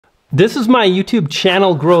This is my YouTube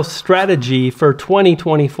channel growth strategy for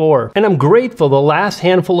 2024, and I'm grateful the last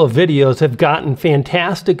handful of videos have gotten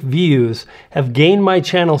fantastic views, have gained my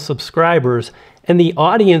channel subscribers, and the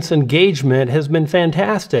audience engagement has been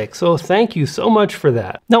fantastic, so thank you so much for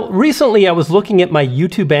that. Now, recently I was looking at my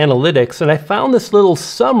YouTube analytics and I found this little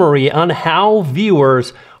summary on how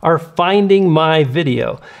viewers are finding my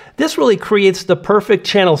video. This really creates the perfect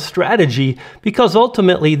channel strategy because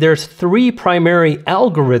ultimately there's three primary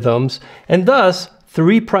algorithms and thus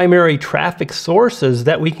three primary traffic sources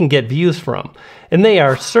that we can get views from. And they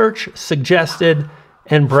are search, suggested,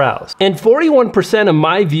 and browse. And 41% of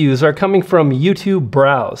my views are coming from YouTube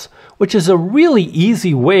browse, which is a really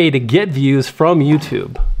easy way to get views from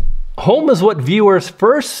YouTube. Home is what viewers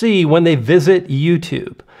first see when they visit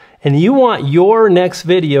YouTube. And you want your next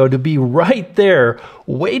video to be right there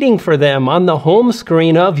waiting for them on the home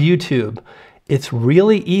screen of YouTube. It's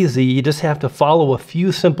really easy, you just have to follow a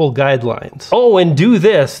few simple guidelines. Oh, and do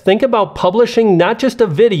this. Think about publishing not just a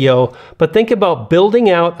video, but think about building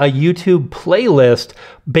out a YouTube playlist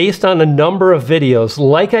based on a number of videos,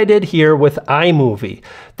 like I did here with iMovie.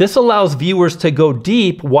 This allows viewers to go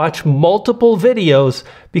deep, watch multiple videos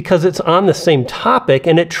because it's on the same topic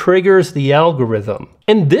and it triggers the algorithm.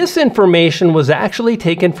 And this information was actually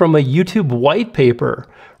taken from a YouTube white paper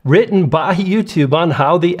written by YouTube on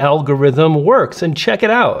how the algorithm works, and check it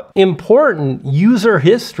out. Important user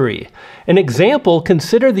history. An example,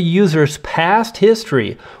 consider the user's past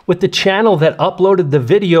history with the channel that uploaded the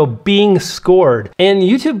video being scored. And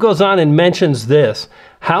YouTube goes on and mentions this.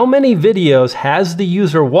 How many videos has the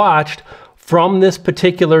user watched from this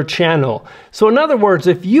particular channel? So in other words,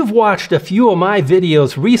 if you've watched a few of my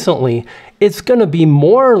videos recently, it's going to be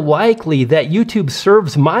more likely that YouTube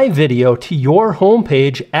serves my video to your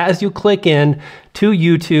homepage as you click in to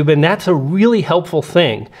YouTube, and that's a really helpful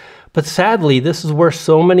thing. But sadly, this is where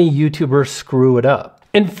so many YouTubers screw it up.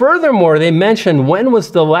 And furthermore, they mention when was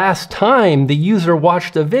the last time the user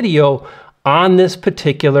watched a video on this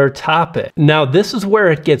particular topic. Now, this is where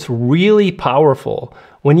it gets really powerful.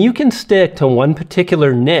 When you can stick to one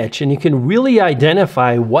particular niche and you can really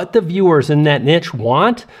identify what the viewers in that niche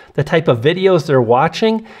want, the type of videos they're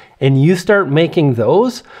watching, and you start making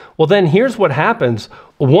those, well then here's what happens.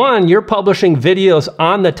 One, you're publishing videos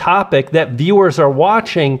on the topic that viewers are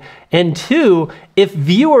watching, and two, if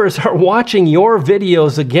viewers are watching your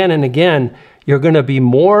videos again and again, you're going to be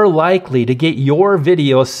more likely to get your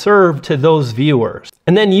video served to those viewers.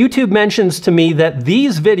 And then YouTube mentions to me that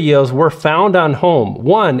these videos were found on home.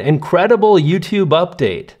 1, incredible YouTube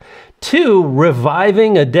update. 2,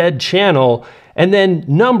 reviving a dead channel. And then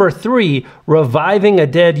number 3, reviving a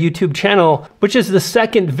dead YouTube channel, which is the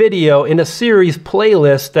second video in a series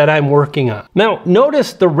playlist that I'm working on. Now,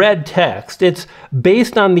 notice the red text. It's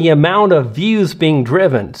based on the amount of views being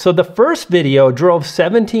driven. So the first video drove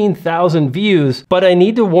 17,000 views, but I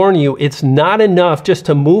need to warn you, it's not enough just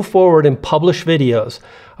to move forward and publish videos.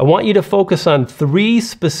 I want you to focus on 3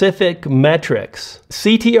 specific metrics: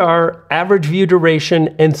 CTR, average view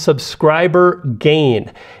duration, and subscriber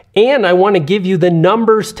gain. And I want to give you the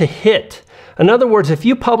numbers to hit. In other words, if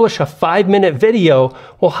you publish a 5-minute video,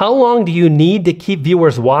 well, how long do you need to keep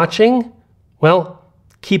viewers watching? Well,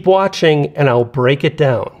 keep watching and I'll break it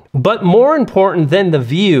down. But more important than the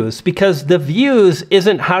views, because the views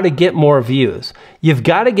isn't how to get more views. You've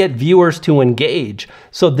got to get viewers to engage.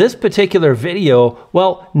 So this particular video,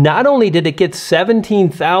 well, not only did it get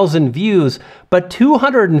 17,000 views, but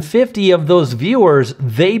 250 of those viewers,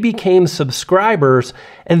 they became subscribers,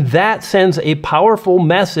 and that sends a powerful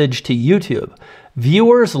message to YouTube.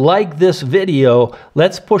 Viewers like this video,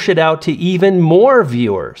 let's push it out to even more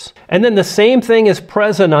viewers. And then the same thing is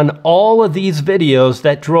present on all of these videos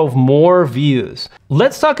that drove more views.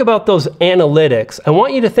 Let's talk about those analytics. I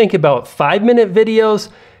want you to think about 5-minute videos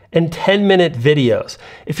and 10-minute videos.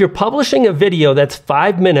 If you're publishing a video that's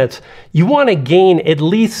 5 minutes, you want to gain at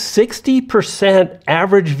least 60%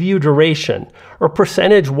 average view duration or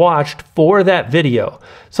percentage watched for that video.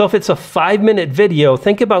 So if it's a 5-minute video,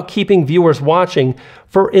 think about keeping viewers watching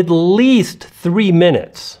for at least 3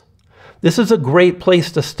 minutes. This is a great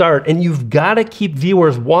place to start, and you've got to keep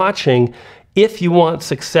viewers watching if you want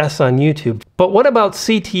success on YouTube. But what about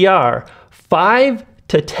CTR? 5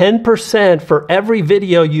 to 10% for every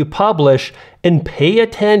video you publish, and pay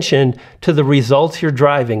attention to the results you're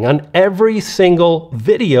driving on every single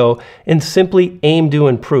video and simply aim to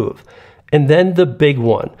improve. And then the big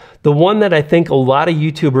one, the one that I think a lot of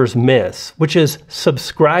YouTubers miss, which is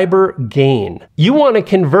subscriber gain. You want to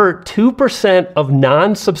convert 2% of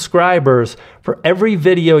non-subscribers for every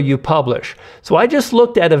video you publish. So I just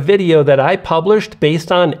looked at a video that I published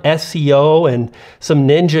based on SEO and some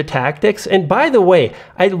ninja tactics. And by the way,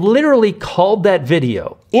 I literally called that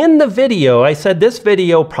video. In the video, I said this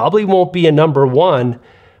video probably won't be a #1,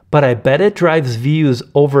 but I bet it drives views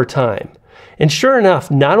over time. And sure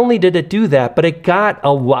enough, not only did it do that, but it got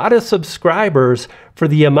a lot of subscribers for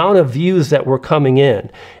the amount of views that were coming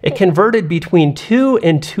in. It converted between 2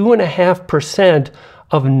 and 2.5%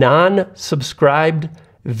 of non-subscribed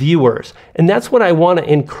viewers. And that's what I want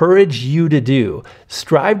to encourage you to do.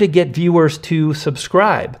 Strive to get viewers to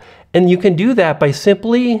subscribe. And you can do that by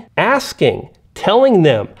simply asking, telling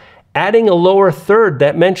them, adding a lower third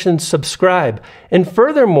that mentions subscribe. And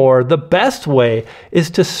furthermore, the best way is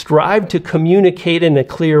to strive to communicate in a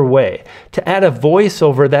clear way, to add a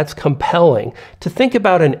voiceover that's compelling, to think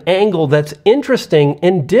about an angle that's interesting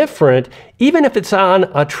and different, even if it's on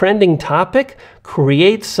a trending topic.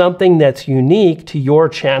 Create something that's unique to your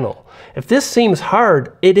channel. If this seems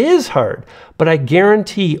hard, it is hard, but I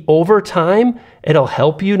guarantee over time, it'll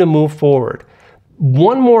help you to move forward.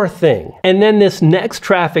 One more thing, and then this next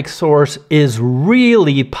traffic source is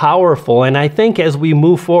really powerful, and I think as we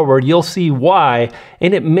move forward, you'll see why,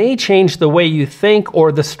 and it may change the way you think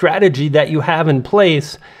or the strategy that you have in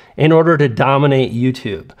place in order to dominate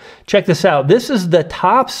YouTube. Check this out. This is the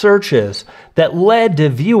top searches that led to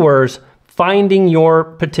viewers finding your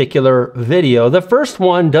particular video. The first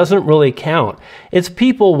one doesn't really count. It's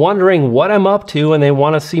people wondering what I'm up to and they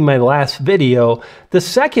want to see my last video. The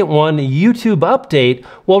second one, YouTube update,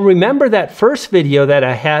 well, remember that first video that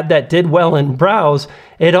I had that did well in browse,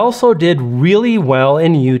 it also did really well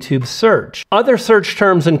in YouTube search. Other search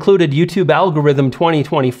terms included YouTube algorithm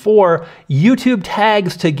 2024, YouTube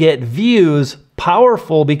tags to get views,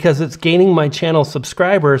 powerful because it's gaining my channel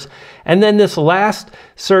subscribers. And then this last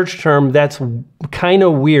search term that's kind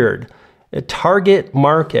of weird, a target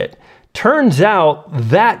market. Turns out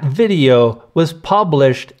that video was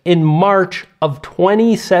published in March of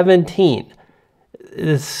 2017,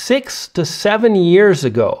 6 to 7 years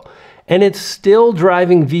ago, and it's still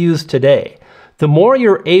driving views today. The more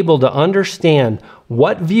you're able to understand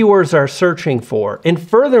what viewers are searching for, and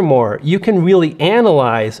furthermore, you can really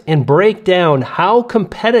analyze and break down how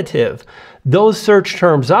competitive those search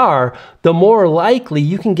terms are, the more likely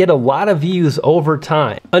you can get a lot of views over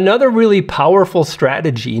time. Another really powerful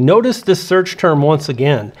strategy, notice this search term once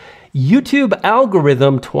again, YouTube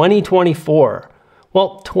algorithm 2024.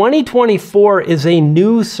 Well, 2024 is a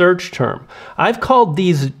new search term. I've called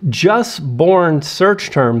these just born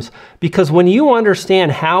search terms because when you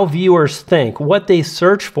understand how viewers think, what they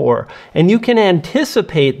search for, and you can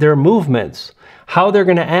anticipate their movements, how they're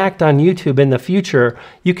going to act on YouTube in the future,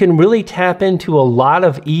 you can really tap into a lot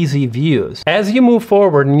of easy views. As you move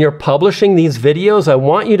forward and you're publishing these videos, I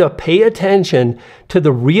want you to pay attention to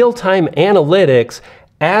the real-time analytics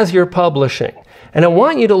as you're publishing. And I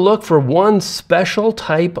want you to look for one special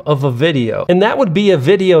type of a video. And that would be a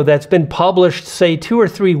video that's been published, say, 2 or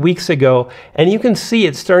 3 weeks ago, and you can see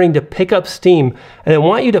it's starting to pick up steam. And I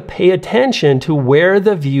want you to pay attention to where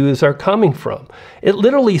the views are coming from. It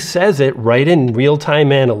literally says it right in real-time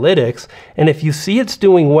analytics. And if you see it's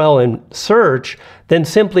doing well in search, then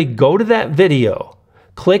simply go to that video,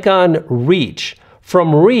 click on reach.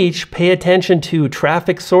 From reach, pay attention to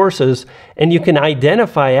traffic sources, and you can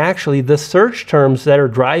identify actually the search terms that are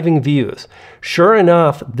driving views. Sure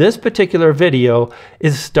enough, this particular video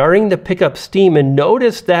is starting to pick up steam, and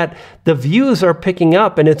notice that the views are picking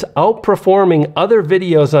up and it's outperforming other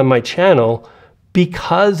videos on my channel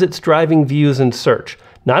because it's driving views in search.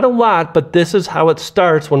 Not a lot, but this is how it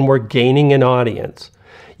starts when we're gaining an audience.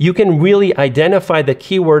 You can really identify the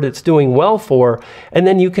keyword it's doing well for, and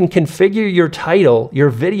then you can configure your title, your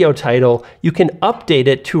video title, you can update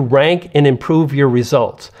it to rank and improve your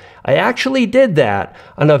results. I actually did that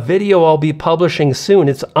on a video I'll be publishing soon.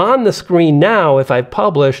 It's on the screen now if I've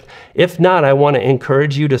published. If not, I want to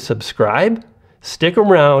encourage you to subscribe, stick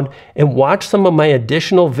around, and watch some of my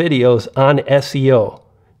additional videos on SEO.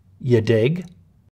 You dig?